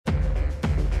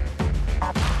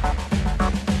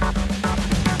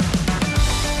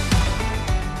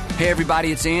Hey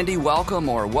everybody, it's Andy.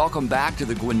 Welcome back to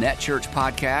the Gwinnett Church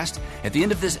Podcast. At the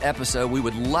end of this episode, we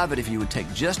would love it if you would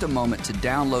take just a moment to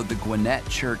download the Gwinnett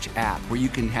Church app, where you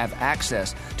can have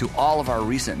access to all of our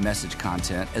recent message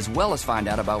content, as well as find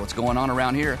out about what's going on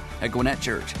around here at Gwinnett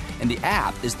Church. And the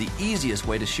app is the easiest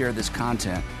way to share this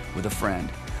content with a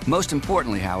friend. Most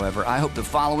importantly, however, I hope the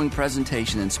following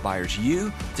presentation inspires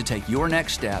you to take your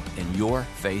next step in your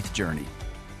faith journey.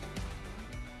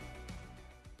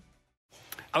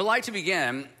 I would like to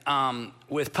begin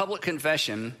with public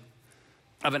confession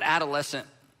of an adolescent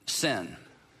sin.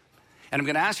 And I'm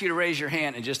going to ask you to raise your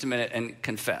hand in just a minute and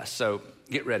confess. So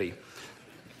get ready.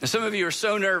 And some of you are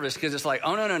so nervous because it's like,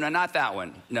 oh, no, not that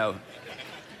one. No,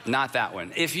 not that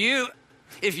one. If you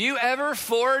ever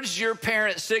forged your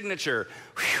parent's signature,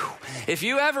 if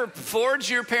you ever forged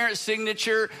your parent's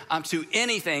signature to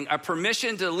anything, a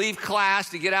permission to leave class,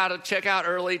 to get out, check out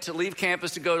early, to leave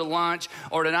campus, to go to lunch,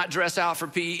 or to not dress out for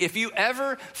PE, if you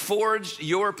ever forged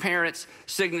your parent's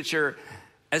signature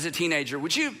as a teenager,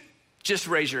 would you just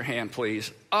raise your hand,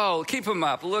 please? Oh, keep them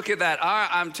up. Look at that. All right,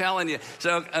 I'm telling you.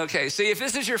 So, okay, see, if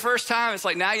this is your first time, it's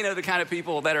like now you know the kind of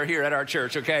people that are here at our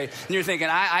church, okay? And you're thinking,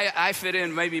 I fit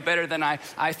in maybe better than I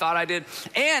thought I did.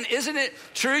 And isn't it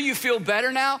true you feel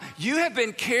better now? You have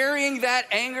been carrying that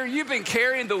anger. You've been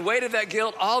carrying the weight of that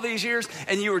guilt all these years,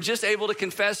 and you were just able to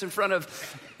confess in front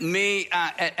of me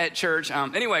at church.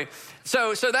 Anyway,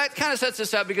 so that kind of sets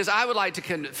us up because I would like to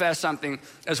confess something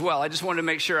as well. I just wanted to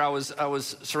make sure I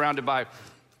was surrounded by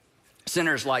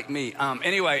sinners like me.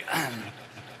 Anyway,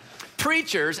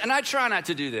 preachers, and I try not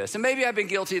to do this, and maybe I've been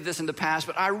guilty of this in the past,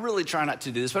 but I really try not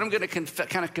to do this, but I'm going to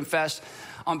kind of confess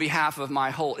on behalf of my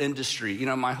whole industry,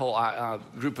 my whole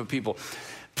group of people.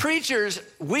 Preachers,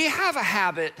 we have a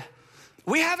habit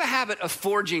of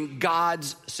forging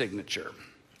God's signature.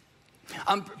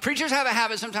 Preachers have a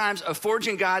habit sometimes of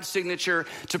forging God's signature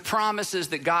to promises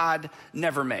that God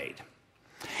never made.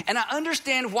 And I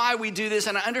understand why we do this,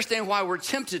 and I understand why we're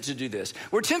tempted to do this.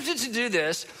 We're tempted to do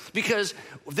this because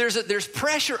there's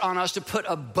pressure on us to put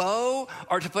a bow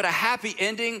or to put a happy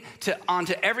ending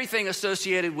onto everything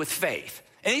associated with faith.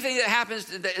 Anything that happens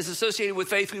that is associated with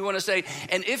faith, we want to say,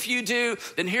 and if you do,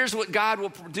 then here's what God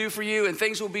will do for you, and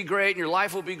things will be great, and your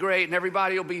life will be great, and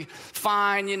everybody will be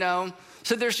fine,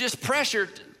 So there's just pressure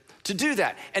to do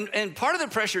that. And part of the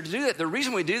pressure to do that, the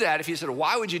reason we do that, if you said,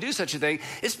 why would you do such a thing?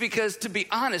 It's because, to be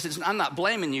honest, I'm not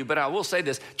blaming you, but I will say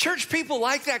this. Church people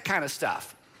like that kind of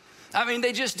stuff. I mean,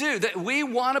 they just do. That we all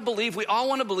want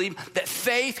to believe that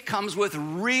faith comes with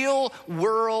real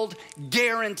world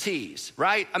guarantees,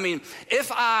 right? I mean,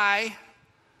 if I,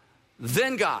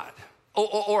 then God.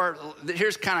 Or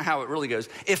here's kind of how it really goes.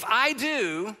 If I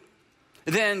do,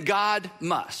 then God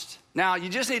must. Now, you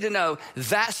just need to know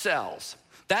that sells.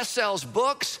 That sells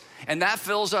books, and that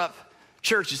fills up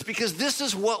churches, because this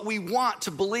is what we want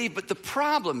to believe. But the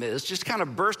problem is, just kind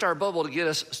of burst our bubble to get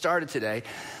us started today.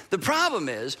 The problem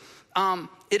is,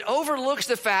 it overlooks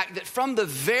the fact that from the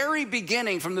very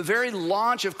beginning, from the very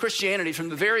launch of Christianity, from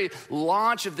the very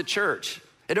launch of the church,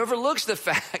 it overlooks the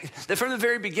fact that from the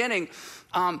very beginning,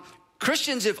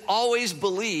 Christians have always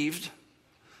believed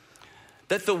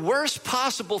that the worst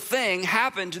possible thing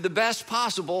happened to the best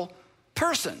possible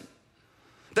person.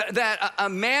 That a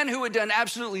man who had done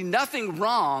absolutely nothing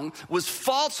wrong was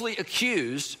falsely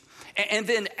accused and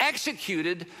then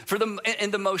executed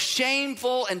in the most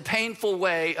shameful and painful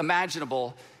way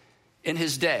imaginable in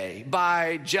his day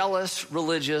by jealous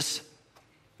religious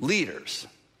leaders.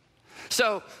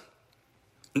 So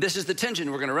this is the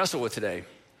tension we're going to wrestle with today.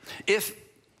 If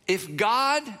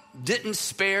God didn't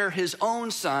spare his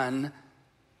own son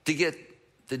to get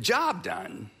the job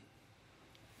done,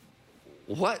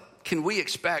 what can we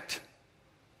expect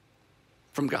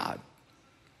from God?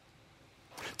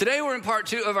 Today we're in part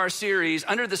 2 of our series,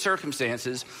 Under the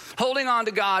Circumstances, holding on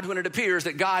to God when it appears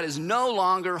that God is no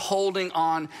longer holding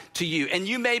on to you. And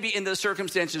you may be in those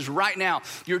circumstances right now.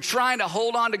 You're trying to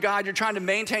hold on to God, you're trying to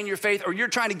maintain your faith, or you're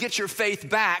trying to get your faith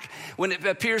back when it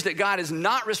appears that God is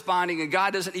not responding and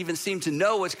God doesn't even seem to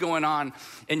know what's going on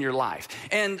in your life.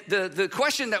 And the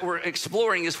question that we're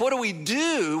exploring is, what do we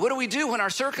do? What do we do when our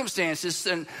circumstances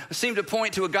seem to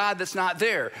point to a God that's not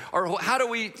there? Or how do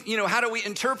we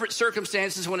interpret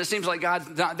circumstances when it seems like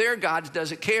God's not there? God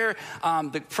doesn't care.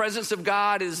 The presence of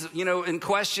God is, in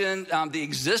question. The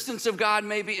existence of God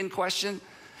may be in question.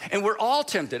 And we're all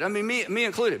tempted, I mean, me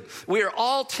included, we are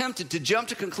all tempted to jump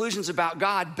to conclusions about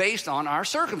God based on our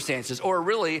circumstances, or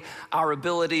really our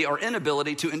ability or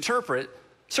inability to interpret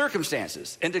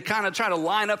circumstances, and to kind of try to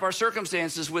line up our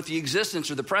circumstances with the existence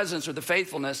or the presence or the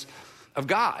faithfulness of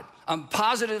God.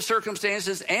 Positive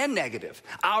circumstances and negative.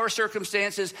 Our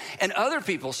circumstances and other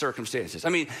people's circumstances. I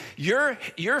mean, your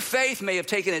faith may have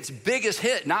taken its biggest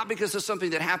hit, not because of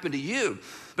something that happened to you,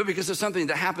 but because of something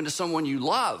that happened to someone you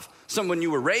love, someone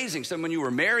you were raising, someone you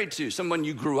were married to, someone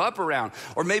you grew up around,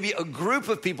 or maybe a group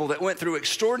of people that went through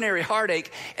extraordinary heartache,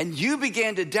 and you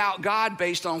began to doubt God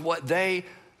based on what they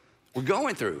were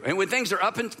going through. And when things are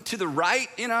up and to the right,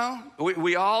 you know,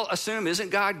 we all assume, isn't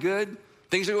God good?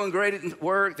 Things are going great at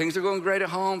work. Things are going great at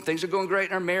home. Things are going great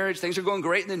in our marriage. Things are going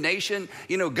great in the nation.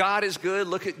 You know, God is good.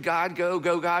 Look at God go,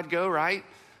 God go, right?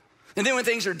 And then when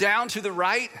things are down to the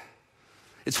right,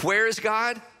 it's where is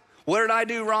God? What did I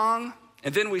do wrong?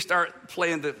 And then we start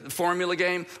playing the formula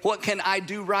game. What can I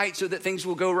do right so that things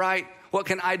will go right? What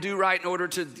can I do right in order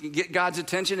to get God's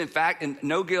attention? In fact, and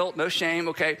no guilt, no shame,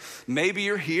 okay? Maybe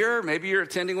you're here. Maybe you're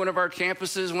attending one of our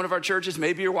campuses, one of our churches.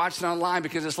 Maybe you're watching online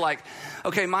because it's like,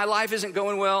 okay, my life isn't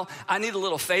going well. I need a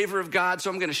little favor of God, so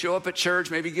I'm going to show up at church,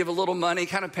 maybe give a little money,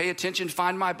 kind of pay attention,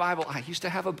 find my Bible. I used to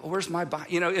have where's my Bible?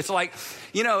 You know, it's like,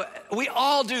 you know, we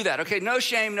all do that, okay? No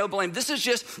shame, no blame. This is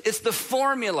just, it's the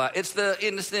formula. It's the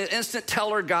instant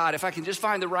teller God. If I can just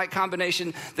find the right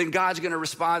combination, then God's going to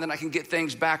respond and I can get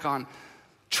things back on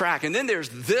track. And then there's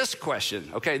this question.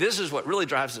 Okay, this is what really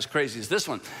drives us crazy is this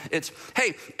one. It's,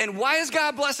 hey, and why is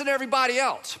God blessing everybody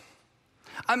else?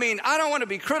 I mean, I don't want to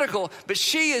be critical, but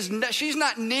she's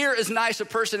not near as nice a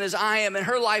person as I am, and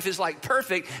her life is like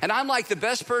perfect, and I'm like the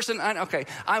best person.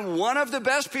 I'm one of the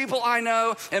best people I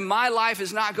know, and my life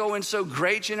is not going so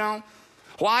great, you know?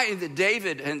 Why?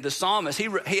 David and the psalmist,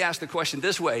 he asked the question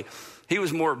this way. He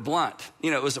was more blunt.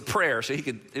 You know, it was a prayer, so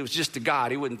it was just to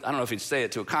God. I don't know if he'd say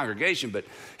it to a congregation, but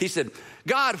he said,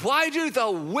 God, why do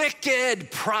the wicked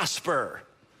prosper?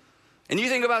 And you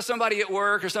think about somebody at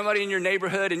work or somebody in your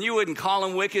neighborhood, and you wouldn't call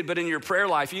them wicked, but in your prayer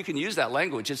life, you can use that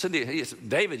language.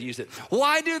 David used it.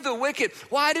 Why do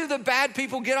the bad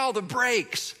people get all the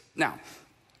breaks? Now,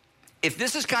 if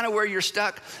this is kind of where you're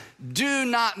stuck, do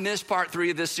not miss part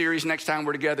 3 of this series next time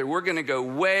we're together. We're going to go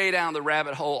way down the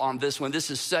rabbit hole on this one. This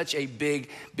is such a big,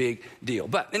 big deal.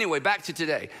 But anyway, back to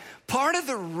today. Part of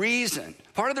the reason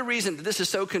that this is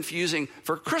so confusing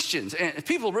for Christians, and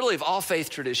people really of all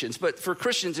faith traditions, but for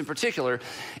Christians in particular,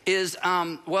 is,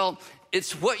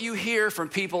 it's what you hear from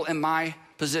people in my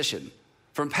position.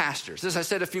 From pastors. As I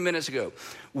said a few minutes ago,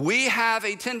 we have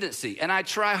a tendency, and I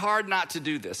try hard not to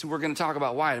do this, and we're going to talk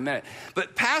about why in a minute,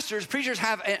 but preachers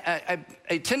have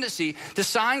a tendency to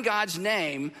sign God's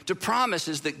name to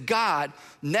promises that God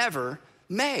never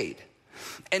made.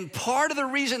 And part of the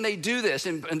reason they do this,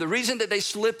 and the reason that they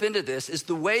slip into this, is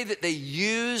the way that they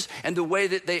use and the way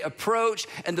that they approach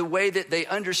and the way that they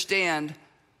understand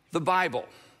the Bible.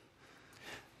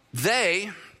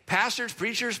 Pastors,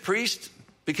 preachers, priests,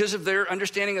 because of their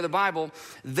understanding of the Bible,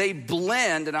 they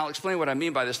blend, and I'll explain what I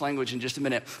mean by this language in just a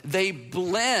minute. They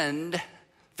blend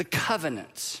the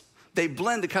covenants.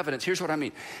 Here's what I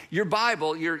mean. Your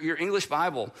Bible, your English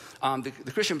Bible,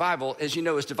 the Christian Bible, as you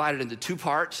know, is divided into 2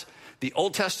 parts, the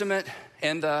Old Testament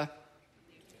and the...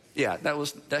 Yeah,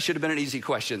 that should have been an easy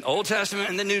question. Old Testament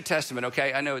and the New Testament,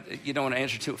 okay? I know you don't want to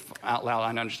answer too out loud. I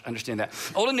understand that.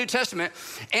 Old and New Testament.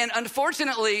 And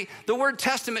unfortunately, the word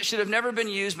testament should have never been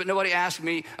used, but nobody asked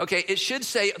me. Okay, it should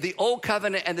say the Old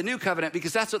Covenant and the New Covenant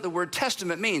because that's what the word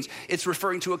testament means. It's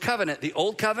referring to a covenant, the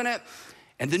Old Covenant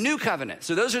and the New Covenant.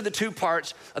 So those are the 2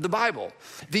 parts of the Bible.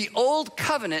 The Old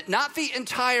Covenant, not the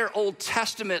entire Old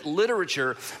Testament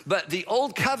literature, but the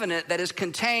Old Covenant that is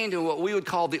contained in what we would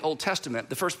call the Old Testament,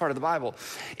 the first part of the Bible,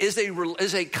 is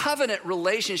a covenant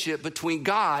relationship between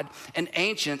God and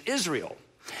ancient Israel.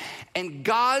 And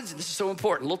this is so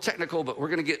important, a little technical, but we're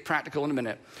going to get practical in a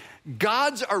minute.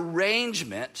 God's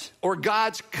arrangement or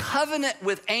God's covenant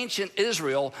with ancient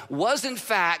Israel was in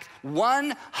fact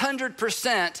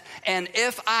 100% and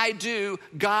if I do,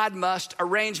 God must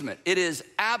arrangement. It is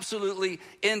absolutely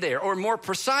in there. Or more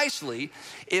precisely,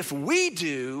 if we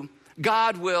do,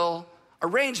 God will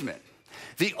arrangement.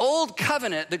 The Old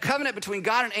Covenant, the covenant between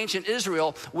God and ancient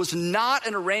Israel, was not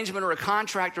an arrangement or a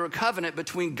contract or a covenant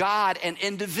between God and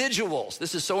individuals.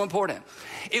 This is so important.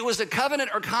 It was a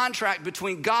covenant or contract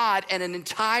between God and an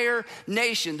entire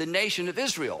nation, the nation of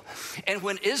Israel. And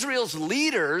when Israel's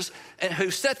leaders, who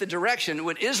set the direction,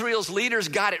 when Israel's leaders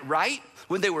got it right,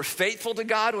 when they were faithful to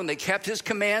God, when they kept his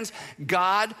commands,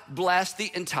 God blessed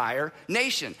the entire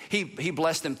nation. He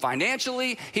blessed them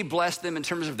financially. He blessed them in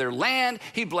terms of their land.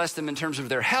 He blessed them in terms of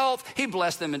their health. He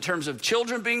blessed them in terms of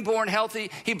children being born healthy.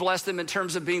 He blessed them in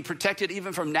terms of being protected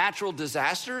even from natural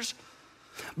disasters.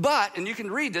 But, and you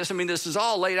can read this, this is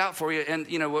all laid out for you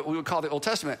in, what we would call the Old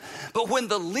Testament. But when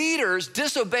the leaders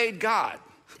disobeyed God,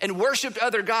 and worshiped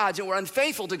other gods and were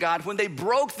unfaithful to God, when they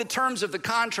broke the terms of the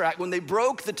contract, when they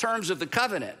broke the terms of the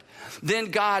covenant,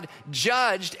 then God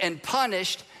judged and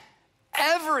punished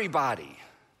everybody.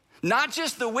 Not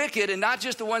just the wicked and not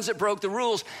just the ones that broke the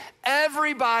rules.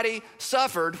 Everybody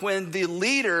suffered when the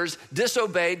leaders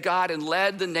disobeyed God and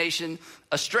led the nation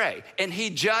astray. And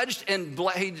he judged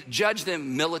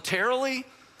them militarily,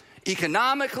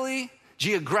 economically,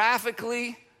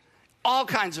 geographically, all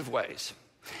kinds of ways.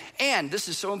 And this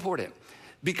is so important.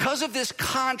 Because of this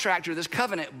contract or this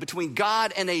covenant between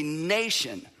God and a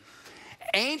nation,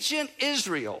 ancient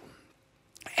Israel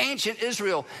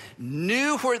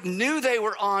knew they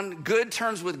were on good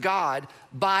terms with God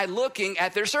by looking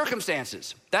at their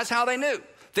circumstances. That's how they knew.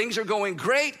 Things are going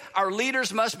great. Our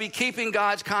leaders must be keeping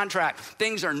God's contract.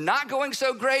 Things are not going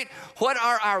so great. What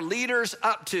are our leaders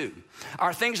up to?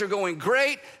 Our things are going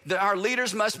great. Our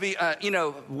leaders must be,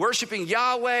 worshiping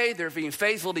Yahweh. They're being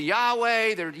faithful to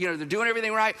Yahweh. They're doing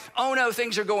everything right. Oh no,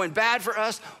 things are going bad for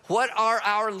us. What are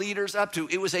our leaders up to?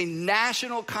 It was a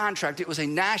national contract. It was a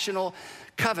national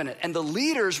covenant. And the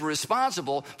leaders were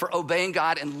responsible for obeying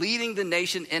God and leading the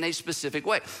nation in a specific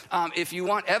way. If you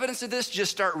want evidence of this, just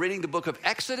start reading the book of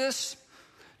Exodus.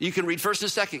 You can read 1st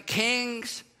and 2nd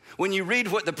Kings. When you read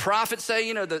what the prophets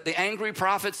say, the angry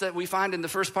prophets that we find in the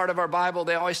first part of our Bible,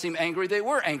 they always seem angry. They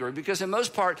were angry because in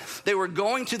most part, they were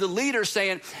going to the leaders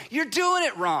saying, you're doing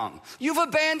it wrong. You've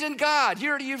abandoned God.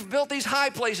 You've built these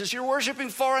high places. You're worshiping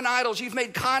foreign idols. You've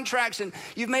made contracts and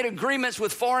you've made agreements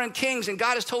with foreign kings, and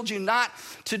God has told you not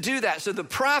to do that. So the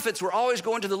prophets were always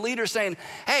going to the leaders saying,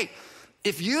 hey,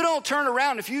 if you don't turn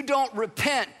around, if you don't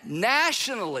repent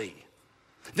nationally,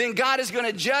 then God is going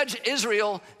to judge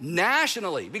Israel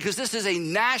nationally, because this is a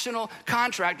national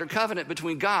contract or covenant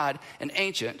between God and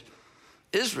ancient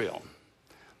Israel.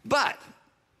 But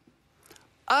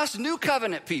us new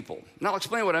covenant people, and I'll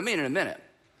explain what I mean in a minute,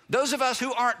 those of us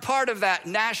who aren't part of that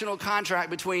national contract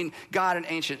between God and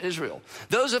ancient Israel,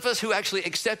 those of us who actually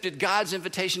accepted God's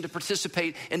invitation to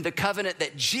participate in the covenant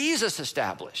that Jesus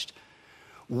established,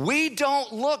 we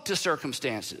don't look to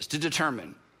circumstances to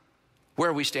determine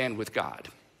where we stand with God.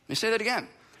 Let me say that again.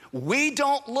 We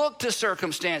don't look to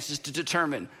circumstances to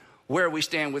determine where we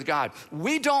stand with God.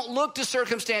 We don't look to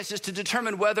circumstances to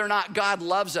determine whether or not God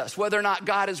loves us, whether or not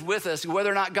God is with us, whether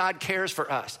or not God cares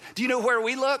for us. Do you know where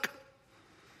we look?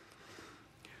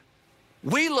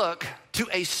 We look to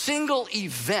a single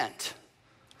event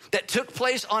that took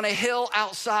place on a hill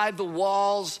outside the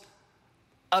walls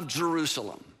of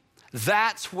Jerusalem.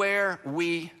 That's where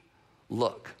we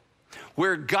look.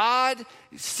 Where God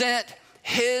sent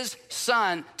his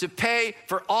son to pay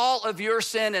for all of your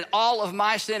sin and all of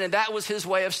my sin. And that was his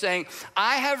way of saying,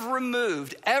 I have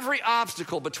removed every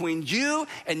obstacle between you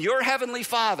and your heavenly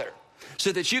Father,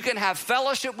 so that you can have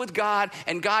fellowship with God,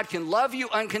 and God can love you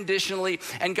unconditionally,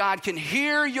 and God can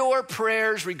hear your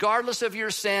prayers regardless of your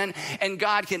sin, and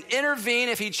God can intervene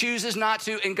if he chooses not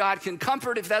to, and God can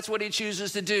comfort if that's what he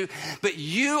chooses to do. But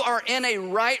you are in a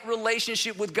right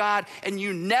relationship with God, and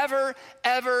you never,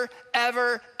 ever,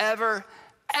 ever, ever,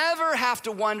 ever have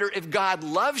to wonder if God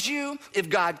loves you, if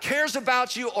God cares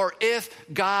about you, or if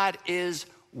God is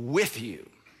with you.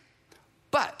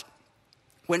 But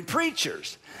when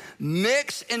preachers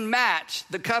mix and match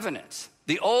the covenants,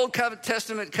 the Old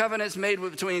Testament covenants made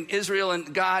between Israel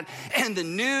and God, and the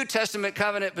New Testament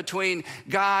covenant between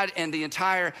God and the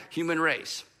entire human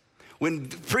race. When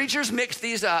preachers mix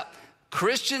these up,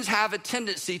 Christians have a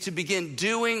tendency to begin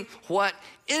doing what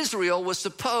Israel was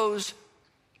supposed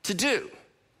to do.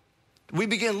 We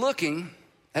begin looking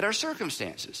at our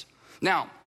circumstances.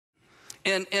 Now,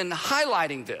 in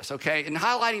highlighting this, in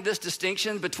highlighting this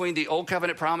distinction between the Old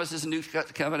Covenant promises and New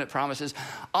Covenant promises,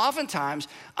 oftentimes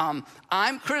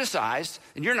I'm criticized,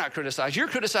 and you're not criticized. You're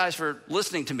criticized for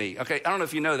listening to me, I don't know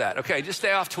if you know that, Just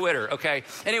stay off Twitter,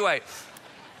 Anyway,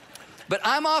 but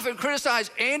I'm often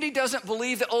criticized. Andy doesn't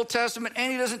believe the Old Testament.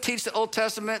 Andy doesn't teach the Old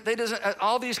Testament.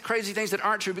 All these crazy things that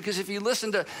aren't true, because if you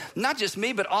listen to not just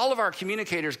me, but all of our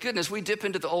communicators, goodness, we dip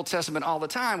into the Old Testament all the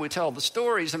time. We tell the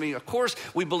stories. Of course,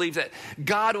 we believe that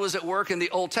God was at work in the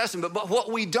Old Testament. But what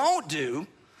we don't do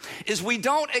is we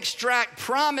don't extract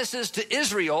promises to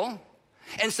Israel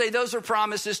and say those are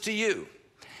promises to you.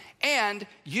 And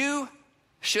you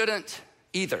shouldn't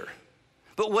either.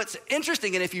 But what's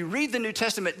interesting, and if you read the New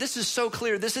Testament, this is so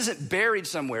clear. This isn't buried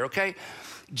somewhere,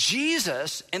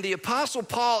 Jesus and the Apostle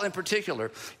Paul in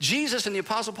particular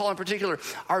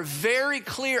are very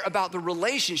clear about the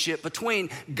relationship between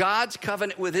God's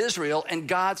covenant with Israel and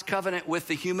God's covenant with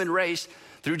the human race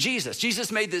through Jesus.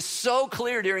 Jesus made this so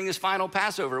clear during his final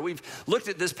Passover. We've looked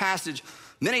at this passage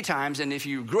many times, and if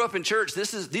you grew up in church,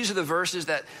 these are the verses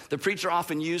that the preacher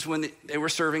often used when they were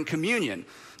serving communion.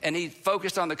 And he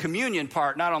focused on the communion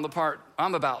part, not on the part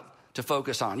I'm about to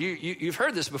focus on. You've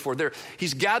heard this before.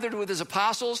 He's gathered with his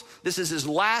apostles. This is his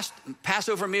last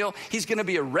Passover meal. He's going to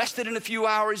be arrested in a few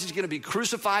hours. He's going to be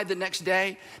crucified the next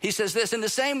day. He says this, in the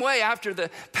same way after the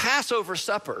Passover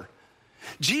supper,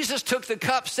 Jesus took the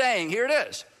cup saying, here it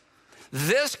is,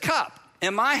 this cup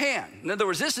in my hand. In other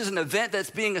words, this is an event that's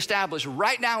being established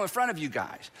right now in front of you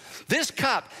guys. This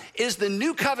cup is the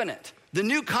new covenant, the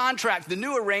new contract, the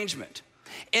new arrangement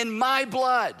in my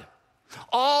blood.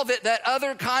 All that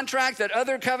other contract, that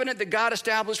other covenant that God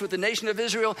established with the nation of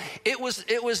Israel, it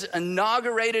was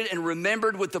inaugurated and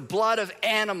remembered with the blood of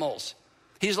animals.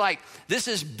 He's like, this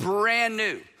is brand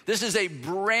new. This is a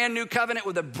brand new covenant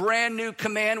with a brand new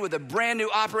command, with a brand new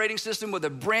operating system, with a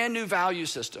brand new value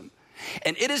system.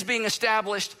 And it is being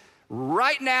established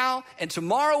right now and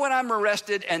tomorrow when I'm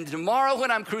arrested and tomorrow when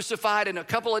I'm crucified and a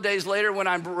couple of days later when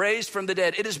I'm raised from the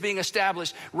dead. It is being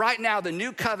established right now, the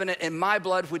new covenant in my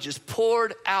blood, which is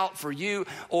poured out for you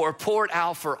or poured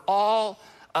out for all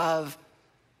of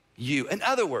you. In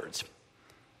other words,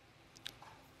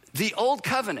 the old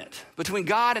covenant between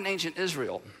God and ancient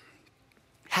Israel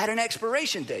had an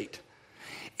expiration date.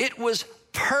 It was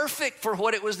perfect for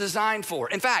what it was designed for.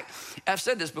 In fact, I've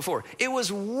said this before, it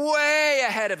was way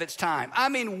ahead of its time. I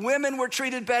mean, women were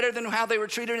treated better than how they were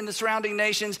treated in the surrounding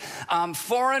nations.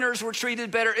 Foreigners were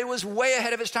treated better. It was way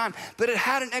ahead of its time, but it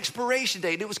had an expiration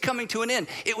date. It was coming to an end.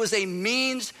 It was a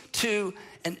means to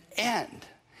an end.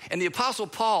 And the Apostle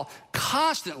Paul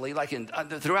constantly,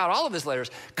 throughout all of his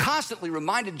letters, constantly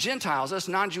reminded Gentiles, us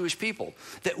non-Jewish people,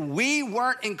 that we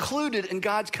weren't included in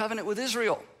God's covenant with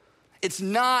Israel. It's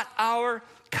not our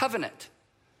covenant.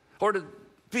 Or to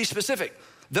be specific,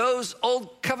 those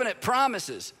old covenant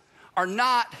promises are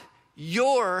not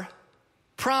your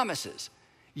promises.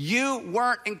 You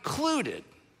weren't included.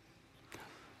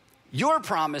 Your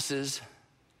promises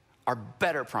are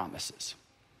better promises.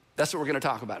 That's what we're going to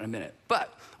talk about in a minute.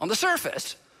 But on the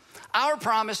surface, our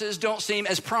promises don't seem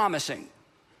as promising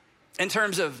in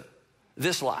terms of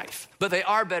this life, but they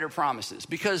are better promises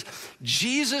because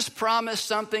Jesus promised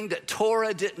something that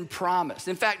Torah didn't promise.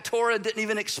 In fact, Torah didn't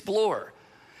even explore.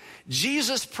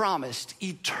 Jesus promised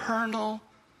eternal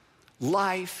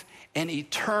life and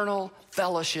eternal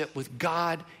fellowship with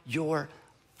God, your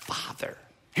Father.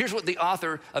 Here's what the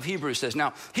author of Hebrews says.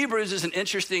 Now, Hebrews is an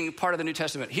interesting part of the New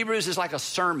Testament. Hebrews is like a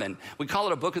sermon. We call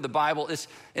it a book of the Bible. It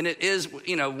is,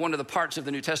 one of the parts of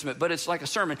the New Testament, but it's like a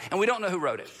sermon, and we don't know who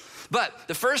wrote it. But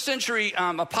the first century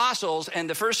apostles and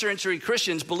the first century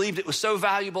Christians believed it was so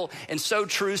valuable and so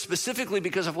true, specifically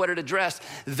because of what it addressed.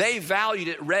 They valued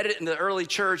it, read it in the early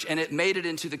church, and it made it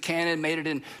into the canon, made it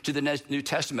into the New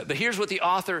Testament. But here's what the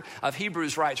author of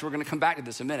Hebrews writes. We're going to come back to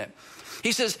this in a minute.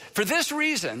 He says, for this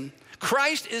reason,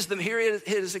 Christ is here it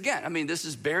is again. I mean, this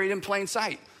is buried in plain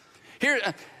sight.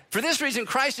 For this reason,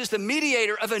 Christ is the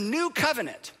mediator of a new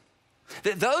covenant,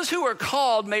 that those who are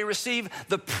called may receive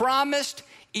the promised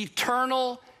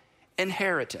eternal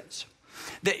inheritance.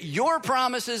 That your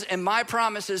promises and my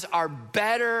promises are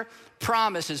better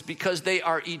promises because they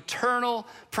are eternal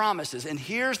promises. And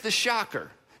here's the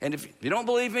shocker. And if you don't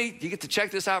believe me, you get to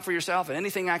check this out for yourself. And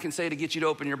anything I can say to get you to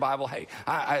open your Bible, hey,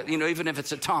 even if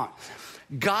it's a taunt.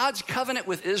 God's covenant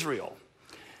with Israel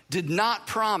did not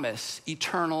promise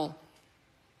eternal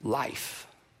life.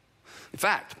 In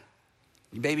fact,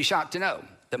 you may be shocked to know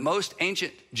that most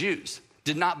ancient Jews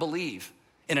did not believe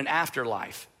in an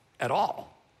afterlife at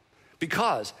all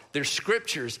because their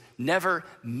scriptures never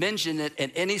mentioned it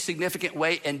in any significant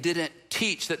way and didn't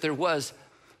teach that there was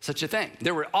such a thing.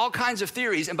 There were all kinds of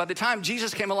theories, and by the time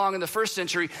Jesus came along in the first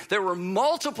century, there were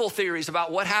multiple theories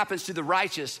about what happens to the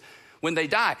righteous when they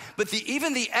die. But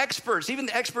even the experts in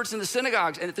the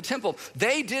synagogues and at the temple,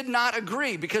 they did not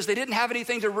agree because they didn't have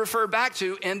anything to refer back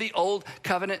to in the old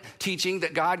covenant teaching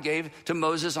that God gave to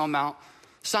Moses on Mount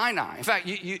Sinai. In fact,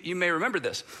 you may remember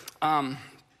this.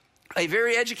 A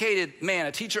very educated man,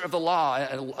 a teacher of the law,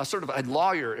 a sort of a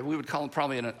lawyer, we would call him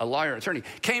probably a lawyer attorney,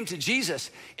 came to Jesus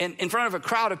in front of a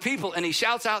crowd of people, and he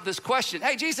shouts out this question.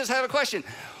 Hey, Jesus, I have a question.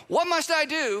 What must I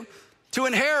do to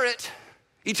inherit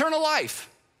eternal life?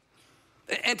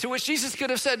 And to which Jesus could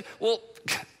have said, well,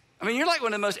 I mean, you're like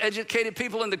one of the most educated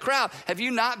people in the crowd. Have you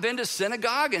not been to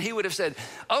synagogue? And he would have said,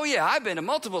 oh yeah, I've been to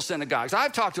multiple synagogues.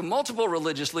 I've talked to multiple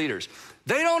religious leaders.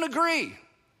 They don't agree.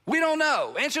 We don't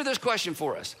know. Answer this question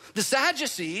for us. The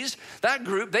Sadducees, that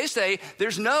group, they say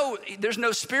there's no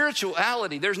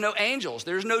spirituality, there's no angels,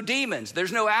 there's no demons,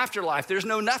 there's no afterlife, there's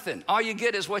no nothing. All you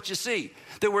get is what you see.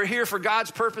 That we're here for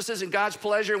God's purposes and God's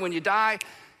pleasure. When you die,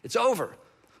 it's over.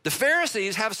 The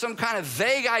Pharisees have some kind of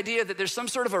vague idea that there's some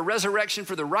sort of a resurrection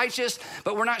for the righteous,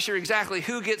 but we're not sure exactly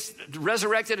who gets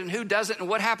resurrected and who doesn't and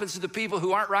what happens to the people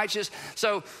who aren't righteous.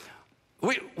 So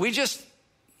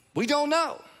we don't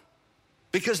know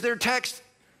because their text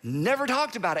never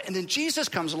talked about it. And then Jesus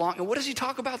comes along, and what does he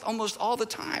talk about almost all the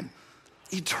time?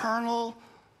 Eternal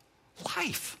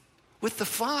life with the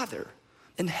Father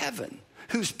in heaven,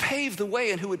 who's paved the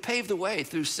way and who would pave the way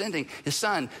through sending his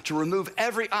son to remove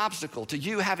every obstacle to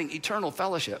you having eternal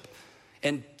fellowship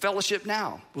and fellowship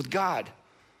now with God,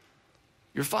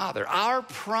 your Father. Our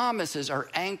promises are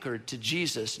anchored to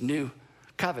Jesus' new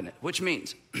covenant, which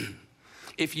means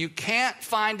if you can't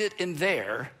find it in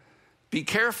there, be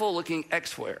careful looking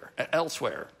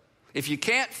elsewhere. If you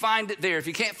can't find it there, if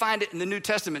you can't find it in the New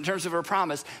Testament in terms of a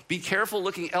promise, be careful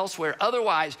looking elsewhere.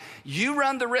 Otherwise, you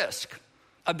run the risk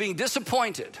of being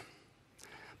disappointed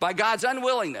by God's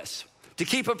unwillingness to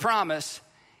keep a promise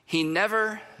he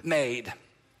never made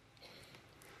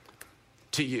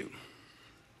to you.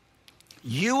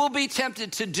 You will be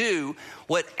tempted to do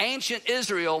what ancient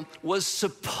Israel was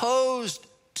supposed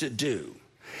to do.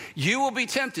 You will be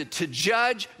tempted to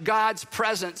judge God's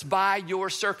presence by your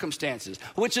circumstances,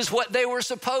 which is what they were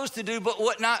supposed to do,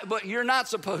 but you're not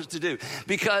supposed to do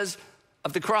because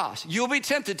of the cross. You'll be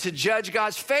tempted to judge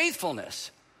God's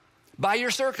faithfulness by your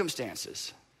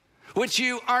circumstances, which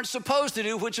you aren't supposed to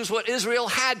do, which is what Israel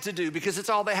had to do because it's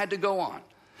all they had to go on.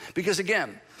 Because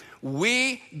again,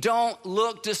 we don't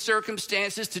look to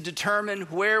circumstances to determine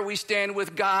where we stand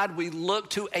with God. We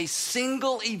look to a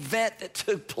single event that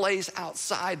took place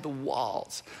outside the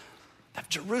walls of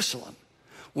Jerusalem.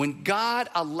 When God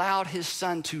allowed his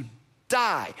son to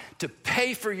die, to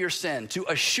pay for your sin, to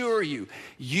assure you,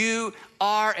 you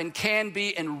are and can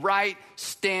be in right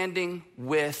standing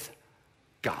with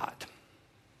God.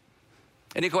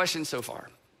 Any questions so far?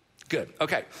 Good.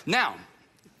 Okay. Now,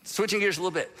 switching gears a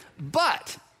little bit.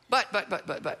 But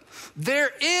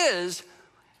there is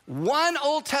one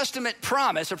Old Testament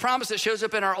promise, a promise that shows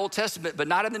up in our Old Testament, but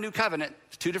not in the New Covenant.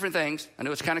 It's two different things. I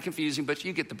know it's kind of confusing, but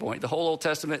you get the point. The whole Old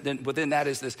Testament, then within that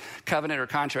is this covenant or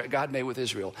contract God made with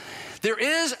Israel. There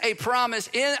is a promise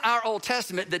in our Old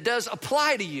Testament that does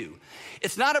apply to you.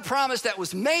 It's not a promise that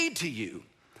was made to you,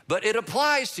 but it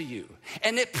applies to you.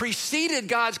 And it preceded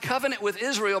God's covenant with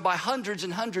Israel by hundreds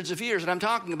and hundreds of years. And I'm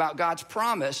talking about God's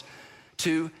promise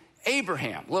to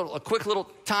Abraham. A quick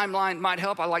little timeline might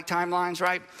help. I like timelines,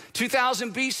 right?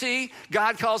 2000 BC,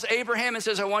 God calls Abraham and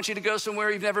says, I want you to go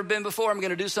somewhere you've never been before. I'm going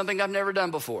to do something I've never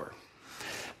done before.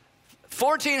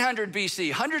 1400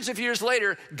 BC, hundreds of years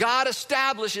later, God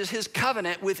establishes his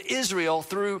covenant with Israel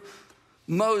through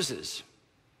Moses.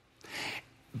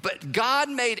 But God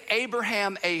made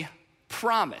Abraham a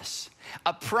promise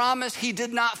he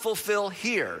did not fulfill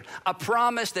here, a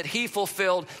promise that he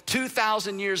fulfilled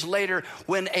 2,000 years later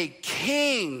when a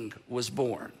king was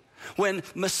born, when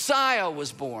Messiah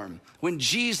was born, when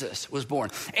Jesus was born.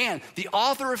 And the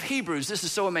author of Hebrews, this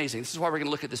is so amazing. This is why we're going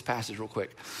to look at this passage real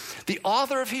quick. The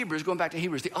author of Hebrews, going back to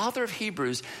Hebrews, the author of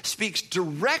Hebrews speaks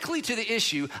directly to the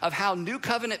issue of how new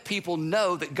covenant people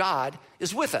know that God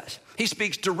is with us. He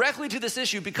speaks directly to this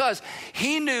issue because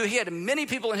he knew he had many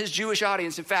people in his Jewish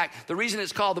audience. In fact, the reason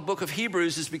it's called the book of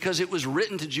Hebrews is because it was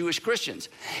written to Jewish Christians.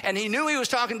 And he knew he was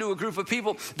talking to a group of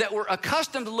people that were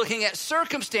accustomed to looking at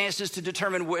circumstances to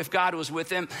determine if God was with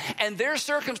them. And their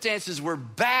circumstances were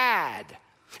bad.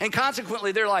 And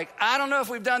consequently, they're like, I don't know if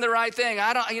we've done the right thing.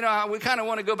 We kind of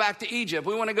want to go back to Egypt.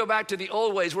 We want to go back to the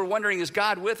old ways. We're wondering, is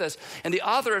God with us? And the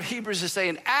author of Hebrews is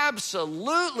saying,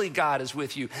 absolutely God is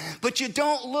with you. But you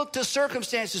don't look to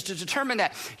circumstances to determine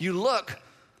that. You look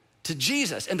to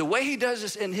Jesus. And the way he does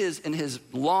this in his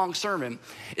long sermon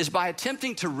is by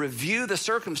attempting to review the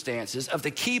circumstances of the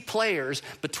key players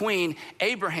between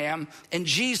Abraham and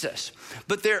Jesus.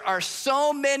 But there are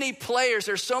so many players,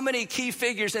 there's so many key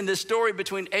figures in this story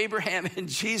between Abraham and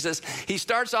Jesus. He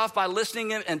starts off by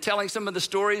listening and telling some of the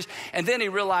stories, and then he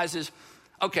realizes,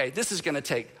 okay, this is going to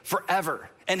take forever.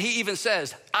 And he even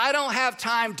says, I don't have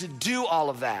time to do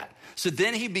all of that. So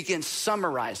then he begins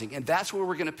summarizing, and that's where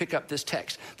we're going to pick up this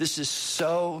text. This is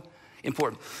so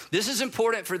important. This is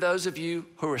important for those of you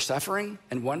who are suffering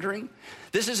and wondering.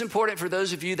 This is important for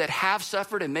those of you that have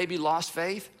suffered and maybe lost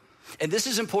faith. And this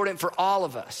is important for all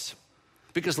of us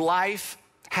because life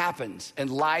happens and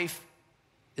life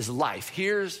is life.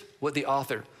 Here's what the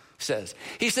author says.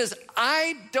 He says,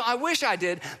 I wish I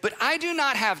did, but I do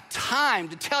not have time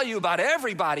to tell you about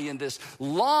everybody in this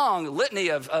long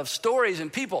litany of stories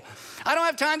and people. I don't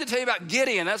have time to tell you about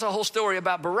Gideon. That's a whole story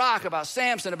about Barak, about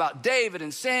Samson, about David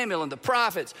and Samuel and the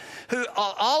prophets, who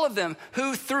all of them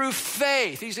who through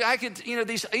faith,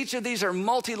 each of these are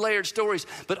multi-layered stories,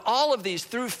 but all of these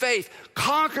through faith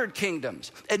conquered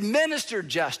kingdoms, administered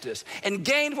justice, and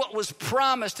gained what was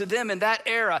promised to them in that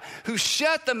era, who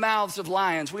shut the mouths of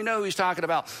lions. We know who he's talking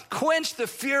about. Quenched the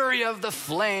fury of the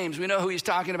flames. We know who he's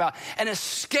talking about. And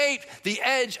escaped the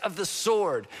edge of the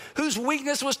sword, whose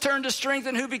weakness was turned to strength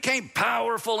and who became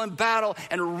powerful in battle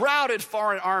and routed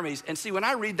foreign armies. And see, when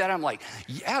I read that, I'm like,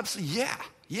 yeah,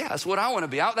 that's what I want to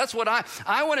be. That's what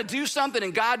I want to do something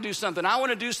and God do something. I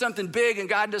want to do something big and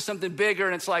God does something bigger.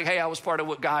 And it's like, hey, I was part of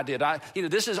what God did.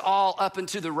 This is all up and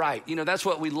to the right. That's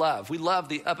what we love. We love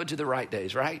the up and to the right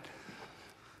days, right?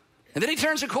 And then he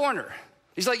turns a corner.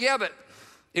 He's like, yeah, but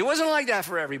it wasn't like that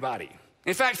for everybody.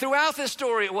 In fact, throughout this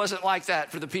story, it wasn't like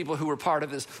that for the people who were part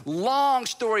of this long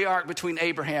story arc between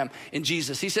Abraham and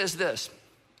Jesus. He says this: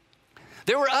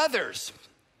 there were others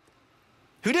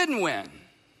who didn't win,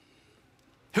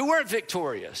 who weren't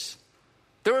victorious.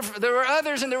 There were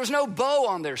others, and there was no bow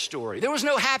on their story. There was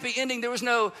no happy ending. There was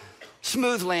no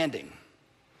smooth landing.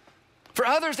 For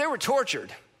others, they were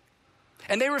tortured.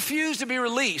 And they refused to be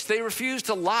released. They refused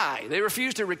to lie. They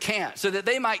refused to recant so that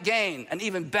they might gain an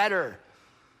even better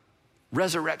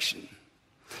resurrection.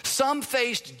 Some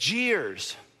faced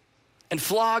jeers and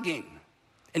flogging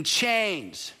and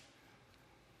chains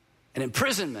and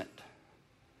imprisonment.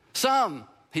 Some,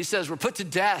 he says, were put to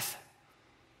death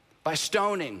by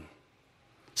stoning.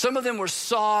 Some of them were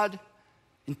sawed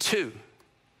in two.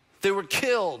 They were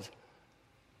killed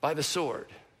by the sword.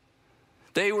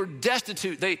 They were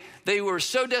destitute. They were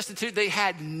so destitute they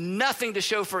had nothing to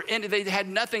show for any. They had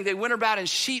nothing. They went about in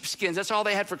sheepskins. That's all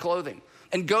they had for clothing.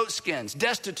 And goat skins.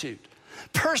 Destitute,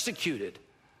 persecuted,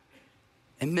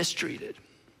 and mistreated.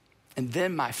 And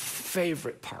then my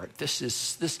favorite part.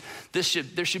 There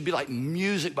should be like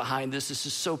music behind this. This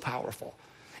is so powerful.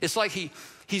 It's like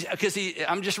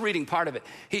I'm just reading part of it.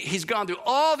 He's gone through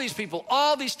all these people,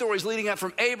 all these stories leading up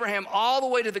from Abraham all the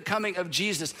way to the coming of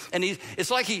Jesus. And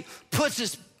it's like he puts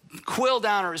his quill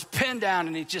down or his pen down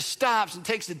and he just stops and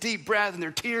takes a deep breath and there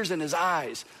are tears in his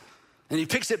eyes. And he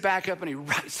picks it back up and he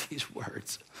writes these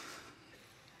words.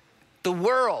 The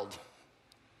world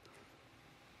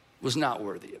was not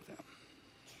worthy of them.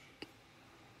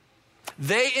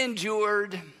 They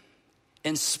endured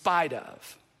in spite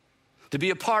of, to be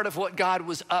a part of what God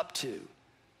was up to.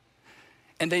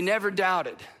 And they never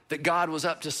doubted that God was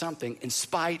up to something in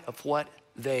spite of what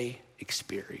they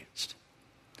experienced.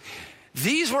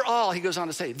 These were all, he goes on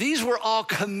to say, these were all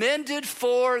commended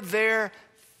for their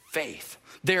faith,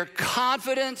 their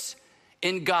confidence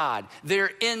in God, their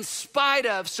in spite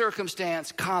of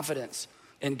circumstance confidence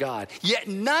in God. Yet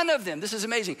none of them, this is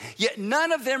amazing, yet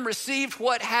none of them received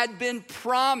what had been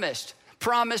promised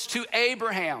to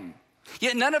Abraham.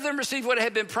 Yet none of them received what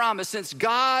had been promised, since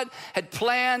God had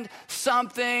planned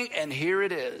something, and here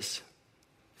it is.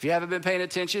 If you haven't been paying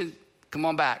attention, come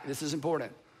on back. This is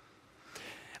important.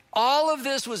 All of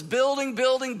this was building.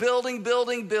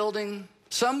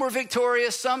 Some were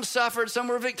victorious, some suffered, some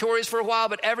were victorious for a while,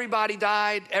 but everybody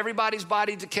died. Everybody's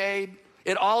body decayed.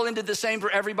 It all ended the same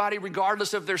for everybody,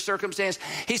 regardless of their circumstance.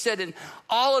 He said, and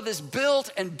all of this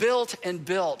built,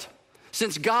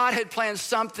 since God had planned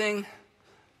something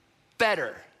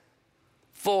better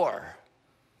for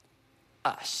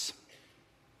us,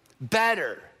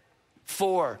 better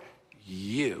for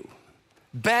you,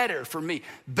 better for me,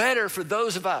 better for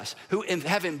those of us who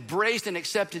have embraced and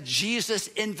accepted Jesus'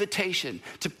 invitation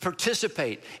to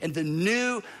participate in the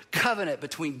new covenant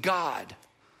between God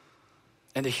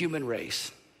and the human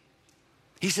race.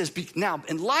 He says, now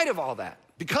in light of all that,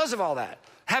 because of all that,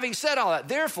 having said all that,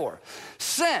 therefore,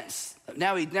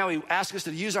 now he asks us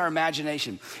to use our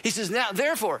imagination. He says, now,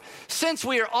 therefore, since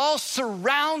we are all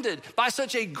surrounded by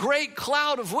such a great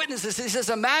cloud of witnesses, he says,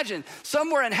 imagine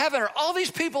somewhere in heaven are all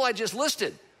these people I just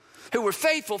listed who were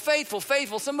faithful.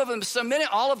 Some of them submitted,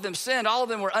 all of them sinned, all of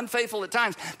them were unfaithful at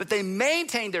times, but they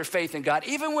maintained their faith in God.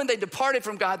 Even when they departed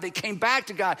from God, they came back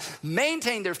to God,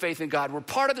 maintained their faith in God. We're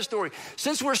part of the story.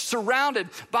 Since we're surrounded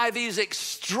by these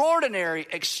extraordinary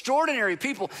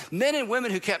people, men and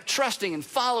women who kept trusting and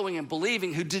following and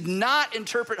believing, who did not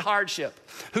interpret hardship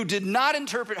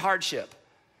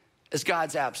as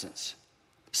God's absence.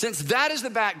 Since that is the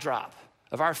backdrop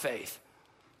of our faith,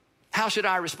 how should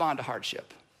I respond to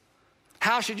hardship?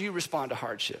 How should you respond to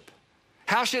hardship?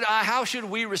 How should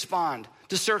we respond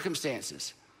to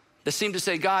circumstances that seem to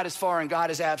say God is far and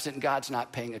God is absent and God's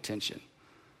not paying attention.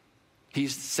 He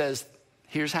says,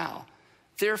 here's how.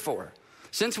 Therefore,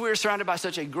 since we are surrounded by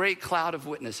such a great cloud of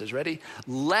witnesses, ready?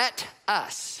 Let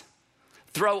us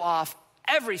throw off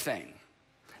everything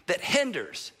that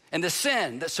hinders and the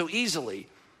sin that so easily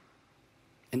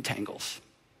entangles.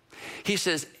 He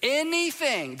says,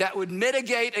 anything that would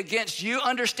mitigate against you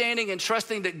understanding and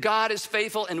trusting that God is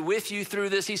faithful and with you through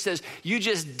this, he says, you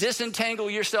just disentangle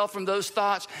yourself from those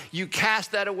thoughts. You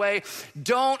cast that away.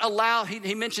 Don't allow,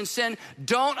 he mentioned sin,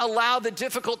 don't allow the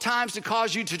difficult times to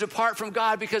cause you to depart from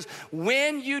God, because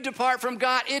when you depart from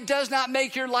God, it does not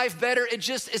make your life better. It's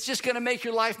just going to make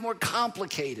your life more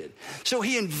complicated. So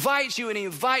he invites you and he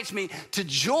invites me to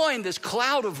join this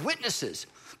cloud of witnesses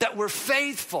that we're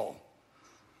faithful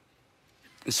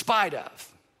in spite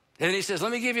of. And he says,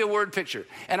 let me give you a word picture.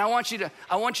 And I want you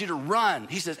to run.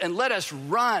 He says, and let us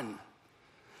run.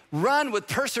 Run with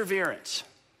perseverance.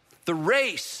 The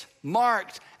race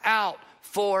marked out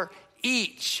for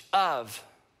each of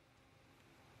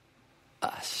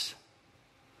us.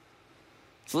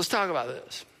 So let's talk about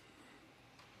this.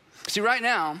 See, right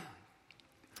now,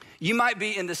 you might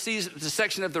be in the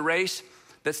section of the race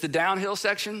that's the downhill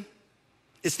section.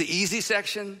 It's the easy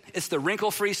section. It's the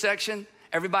wrinkle-free section.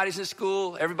 Everybody's in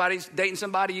school. Everybody's dating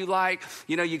somebody you like.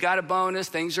 You know, you got a bonus.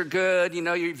 Things are good. You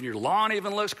know, your lawn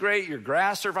even looks great. Your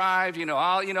grass survived.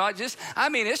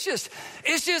 It's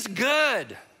just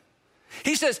good.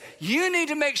 He says, you need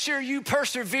to make sure you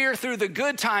persevere through the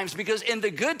good times, because in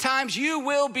the good times, you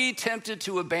will be tempted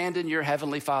to abandon your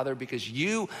heavenly Father because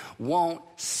you won't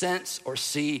sense or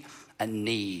see a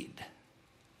need.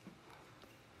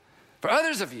 For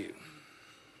others of you,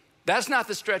 that's not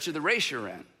the stretch of the race you're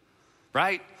in.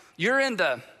 Right? You're in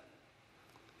the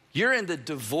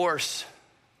divorce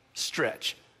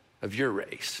stretch of your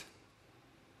race.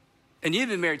 And you've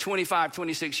been married 25,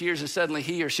 26 years, and suddenly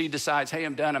he or she decides, hey,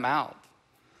 I'm done, I'm out.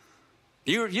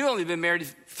 You've only been married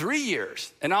 3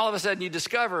 years, and all of a sudden you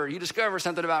discover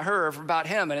something about her or about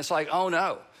him, and it's like, oh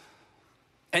no.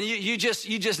 And you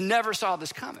just never saw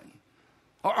this coming.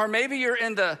 Or maybe you're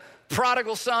in the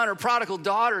prodigal son or prodigal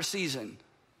daughter season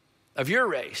of your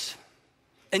race.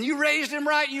 And you raised him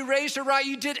right, you raised her right,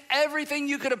 you did everything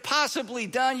you could have possibly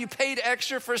done. You paid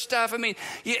extra for stuff. And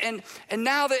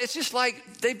now that it's just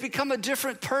like they've become a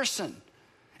different person.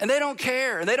 And they don't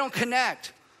care, and they don't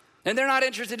connect. And they're not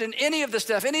interested in any of the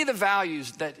stuff, any of the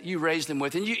values that you raised them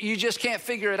with. And you just can't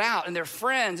figure it out. And they're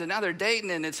friends, and now they're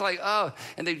dating, and it's like, oh,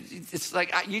 and it's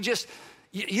like you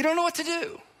don't know what to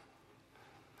do.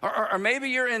 Or maybe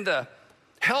you're in the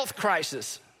health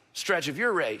crisis stretch of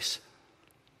your race.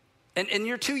 And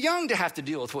you're too young to have to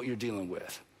deal with what you're dealing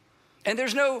with. And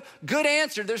there's no good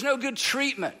answer. There's no good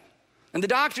treatment. And the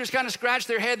doctors kind of scratch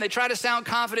their head and they try to sound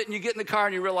confident, and you get in the car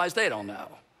and you realize they don't know.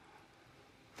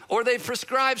 Or they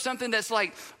prescribe something that's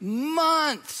like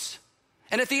months.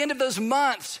 And at the end of those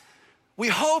months, we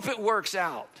hope it works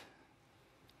out.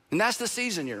 And that's the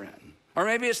season you're in. Or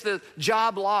maybe it's the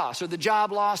job loss, or the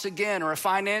job loss again, or a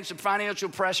financial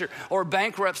pressure, or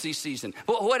bankruptcy season.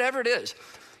 Whatever it is,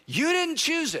 you didn't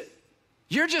choose it.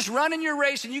 You're just running your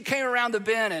race, and you came around the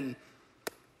bend, and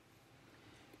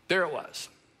there it was.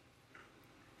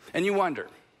 And you wonder,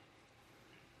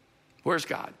 where's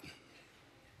God?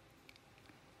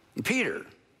 And Peter,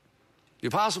 the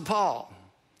Apostle Paul,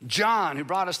 John, who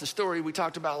brought us the story we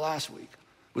talked about last week,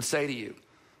 would say to you,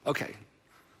 okay,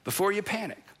 before you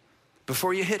panic,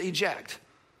 before you hit eject,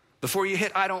 before you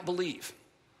hit I don't believe,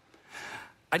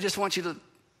 I just want you to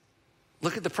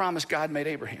look at the promise God made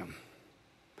Abraham.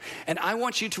 And I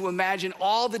want you to imagine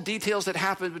all the details that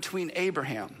happened between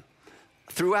Abraham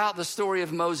throughout the story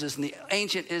of Moses and the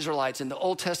ancient Israelites in the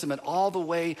Old Testament, all the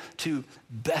way to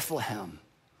Bethlehem,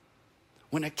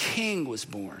 when a king was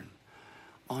born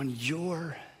on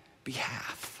your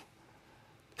behalf,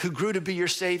 who grew to be your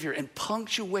Savior and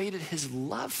punctuated his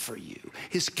love for you,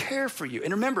 his care for you.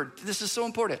 And remember, this is so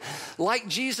important. Like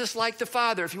Jesus, like the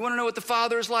Father. If you want to know what the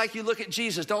Father is like, you look at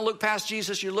Jesus. Don't look past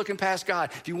Jesus, you're looking past God.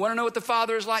 If you want to know what the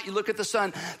Father is like, you look at the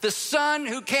Son. The Son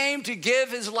who came to give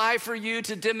his life for you,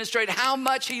 to demonstrate how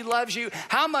much he loves you,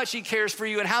 how much he cares for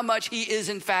you, and how much he is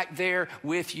in fact there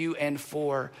with you and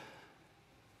for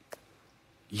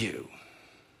you.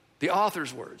 The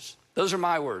author's words. Those are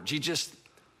my words. You just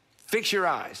fix your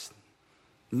eyes.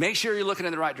 Make sure you're looking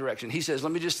in the right direction. He says,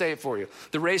 let me just say it for you.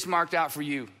 The race marked out for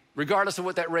you, regardless of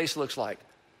what that race looks like.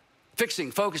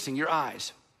 Focusing your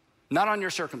eyes, not on your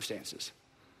circumstances,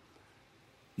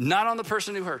 not on the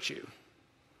person who hurt you,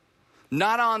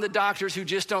 not on the doctors who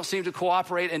just don't seem to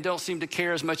cooperate and don't seem to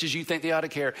care as much as you think they ought to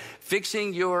care.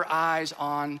 Fixing your eyes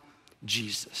on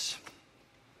Jesus.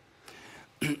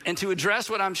 and to address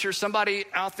what I'm sure somebody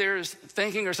out there is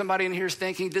thinking, or somebody in here is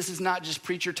thinking, this is not just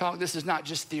preacher talk, this is not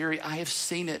just theory. I have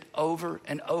seen it over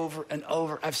and over and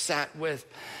over.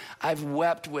 I've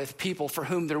wept with people for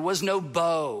whom there was no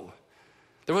bow.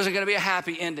 There wasn't gonna be a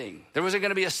happy ending. There wasn't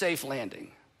gonna be a safe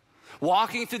landing.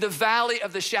 Walking through the valley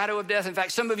of the shadow of death. In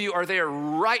fact, some of you are there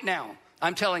right now.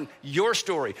 I'm telling your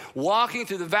story. Walking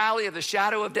through the valley of the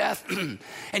shadow of death,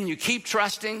 and you keep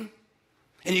trusting,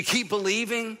 and you keep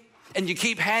believing, and you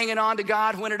keep hanging on to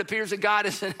God when it appears that God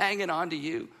isn't hanging on to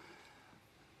you.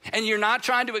 And you're not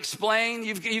trying to explain.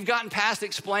 You've gotten past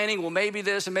explaining, well, maybe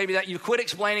this and maybe that. You quit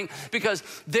explaining because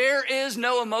there is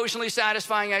no emotionally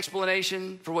satisfying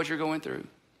explanation for what you're going through.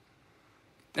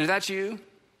 And if that's you,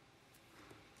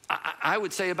 I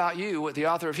would say about you what the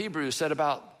author of Hebrews said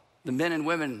about the men and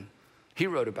women he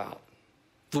wrote about.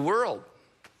 The world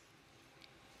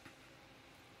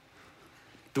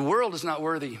is not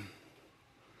worthy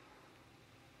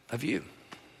of you.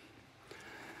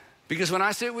 Because when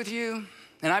I sit with you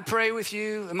and I pray with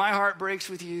you and my heart breaks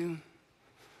with you,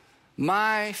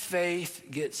 my faith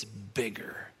gets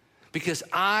bigger. Because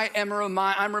I'm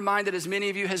reminded, as many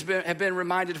of you have been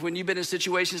reminded when you've been in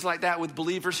situations like that with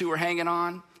believers who are hanging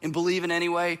on and believing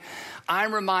anyway,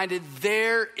 I'm reminded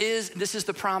this is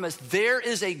the promise, there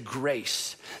is a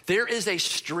grace, there is a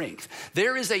strength,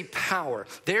 there is a power,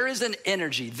 there is an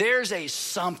energy, there's a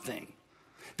something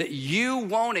that you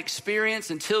won't experience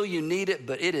until you need it,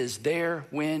 but it is there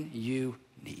when you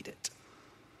need it.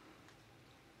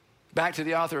 Back to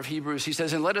the author of Hebrews, he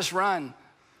says, and let us run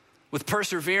with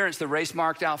perseverance the race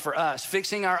marked out for us,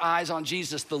 fixing our eyes on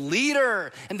Jesus, the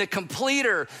leader and the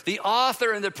completer, the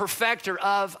author and the perfecter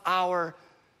of our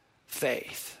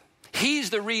faith. He's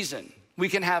the reason we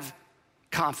can have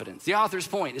confidence. The author's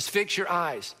point is fix your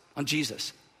eyes on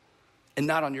Jesus and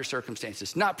not on your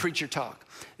circumstances, not preacher talk.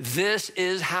 This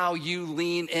is how you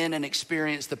lean in and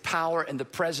experience the power and the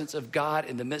presence of God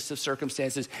in the midst of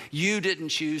circumstances you didn't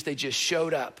choose. They just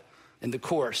showed up in the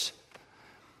course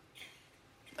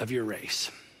of your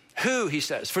race. Who, he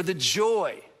says, for the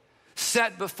joy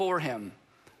set before him,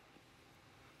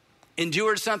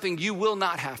 endured something you will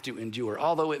not have to endure,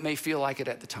 although it may feel like it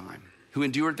at the time, who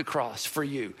endured the cross for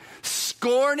you,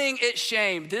 scorning its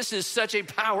shame. This is such a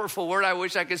powerful word. I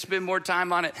wish I could spend more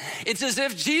time on it. It's as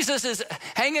if Jesus is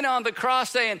hanging on the cross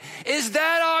saying, is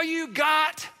that all you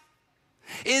got?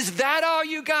 Is that all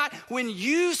you got? When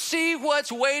you see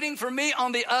what's waiting for me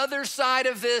on the other side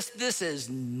of this is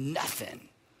nothing.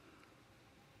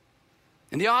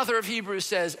 And the author of Hebrews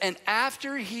says, and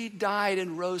after he died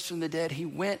and rose from the dead, he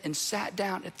went and sat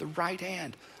down at the right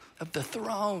hand of the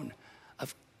throne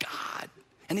of God.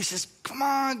 And he says, come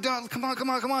on,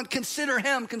 consider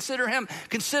him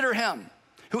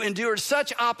who endured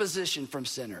such opposition from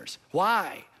sinners.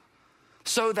 Why?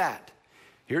 So that,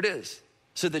 here it is,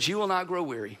 so that you will not grow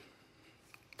weary,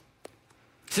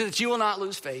 so that you will not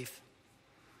lose faith,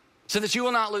 so that you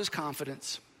will not lose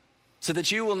confidence, so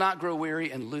that you will not grow weary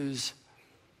and lose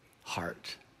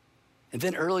heart. And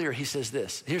then earlier he says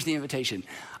this, here's the invitation.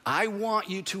 I want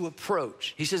you to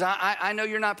approach. He says, I know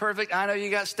you're not perfect. I know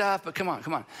you got stuff, but come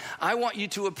on. I want you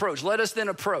to approach. Let us then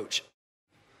approach.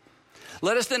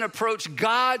 Let us then approach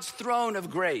God's throne of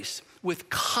grace with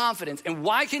confidence. And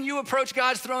why can you approach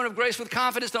God's throne of grace with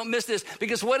confidence? Don't miss this,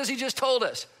 because what has he just told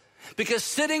us? Because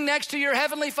sitting next to your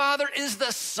heavenly Father is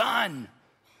the Son,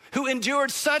 who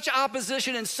endured such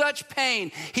opposition and such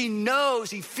pain. He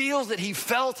knows, he feels it, he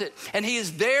felt it, and he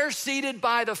is there seated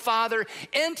by the Father,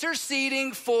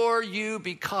 interceding for you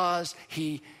because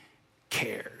he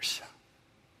cares.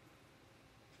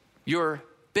 You've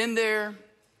been there,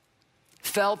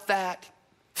 felt that,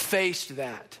 faced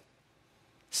that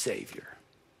Savior.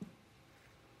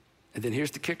 And then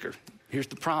here's the kicker. Here's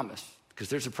the promise, because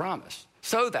there's a promise.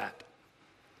 So that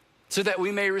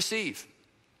we may receive.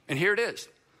 And here it is.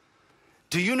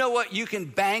 Do you know what you can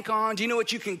bank on? Do you know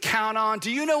what you can count on? Do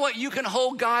you know what you can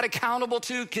hold God accountable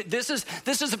to? This is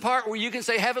the part where you can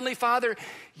say, Heavenly Father,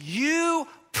 you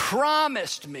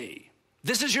promised me.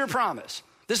 This is your promise.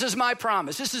 This is my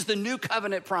promise. This is the new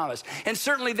covenant promise. And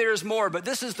certainly there's more, but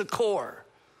this is the core.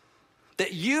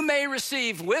 That you may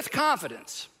receive with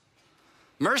confidence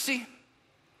mercy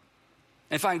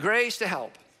and find grace to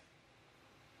help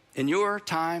in your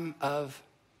time of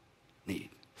need.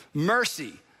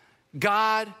 Mercy.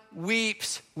 God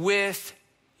weeps with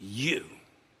you.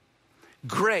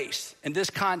 Grace, in this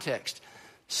context,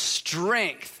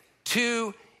 strength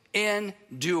to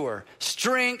endure,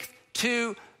 strength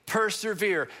to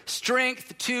persevere,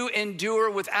 strength to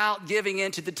endure without giving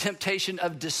in to the temptation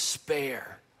of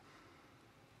despair.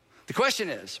 The question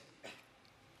is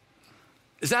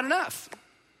that enough?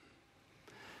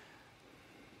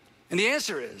 And the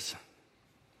answer is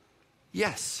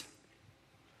yes.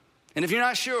 And if you're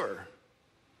not sure,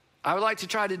 I would like to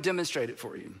try to demonstrate it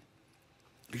for you.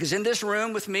 Because in this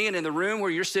room with me and in the room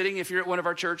where you're sitting, if you're at one of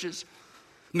our churches,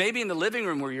 maybe in the living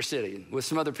room where you're sitting with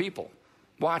some other people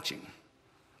watching,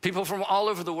 people from all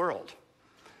over the world.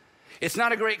 It's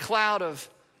not a great cloud of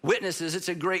witnesses, it's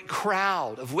a great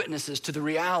crowd of witnesses to the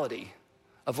reality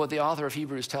of what the author of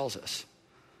Hebrews tells us.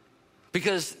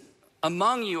 Because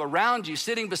among you, around you,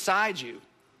 sitting beside you,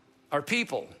 are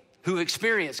people who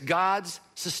experience God's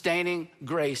sustaining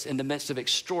grace in the midst of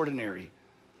extraordinary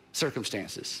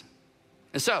circumstances.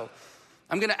 And so,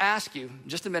 I'm gonna ask you in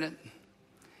just a minute,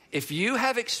 if you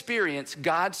have experienced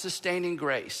God's sustaining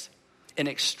grace in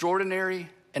extraordinary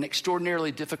and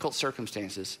extraordinarily difficult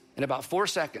circumstances, in about 4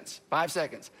 seconds, 5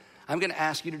 seconds, I'm gonna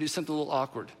ask you to do something a little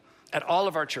awkward. At all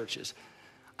of our churches,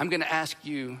 I'm gonna ask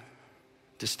you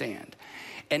to stand.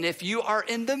 And if you are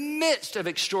in the midst of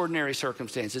extraordinary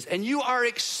circumstances and you are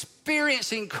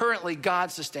experiencing currently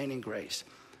God's sustaining grace,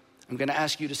 I'm gonna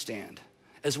ask you to stand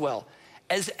as well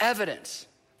as evidence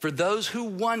for those who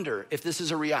wonder if this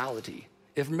is a reality,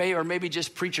 or maybe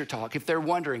just preacher talk, if they're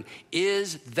wondering,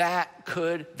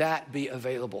 could that be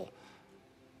available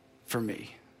for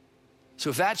me? So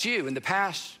if that's you in the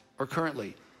past or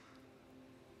currently,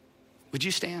 would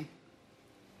you stand?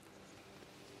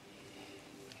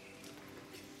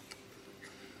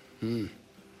 And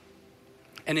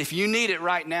if you need it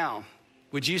right now,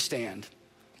 would you stand?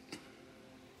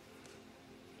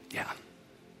 Yeah.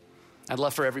 I'd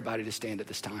love for everybody to stand at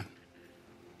this time.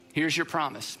 Here's your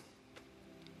promise.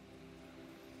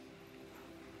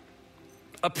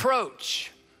 Approach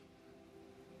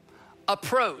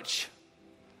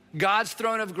God's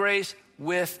throne of grace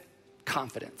with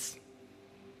confidence.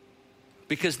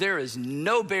 Because there is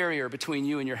no barrier between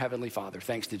you and your Heavenly Father,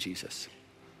 thanks to Jesus.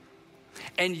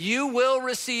 And you will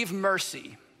receive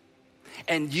mercy,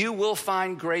 and you will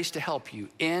find grace to help you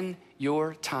in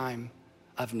your time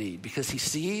of need. Because He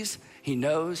sees, He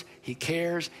knows, He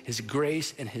cares, His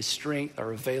grace and His strength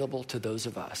are available to those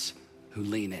of us who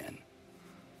lean in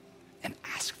and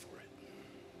ask for it.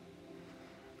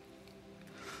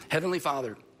 Heavenly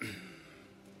Father,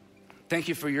 thank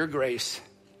you for your grace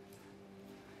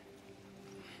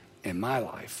in my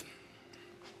life.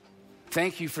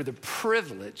 Thank you for the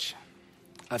privilege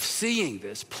of seeing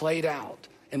this played out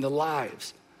in the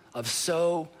lives of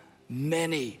so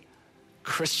many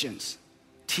Christians,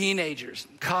 teenagers,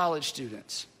 college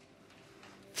students,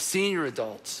 senior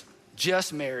adults,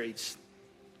 just marrieds,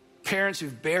 parents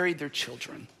who've buried their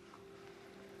children.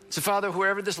 So Father,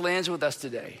 wherever this lands with us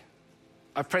today,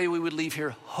 I pray we would leave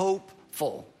here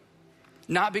hopeful,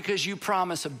 not because you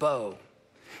promise a bow.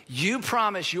 You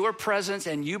promise your presence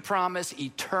and you promise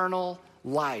eternal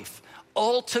life,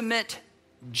 ultimate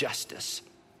justice.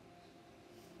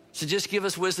 So just give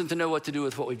us wisdom to know what to do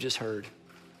with what we've just heard.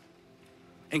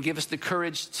 And give us the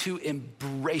courage to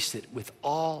embrace it with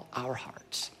all our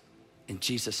hearts. In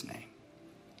Jesus' name,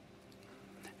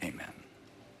 amen.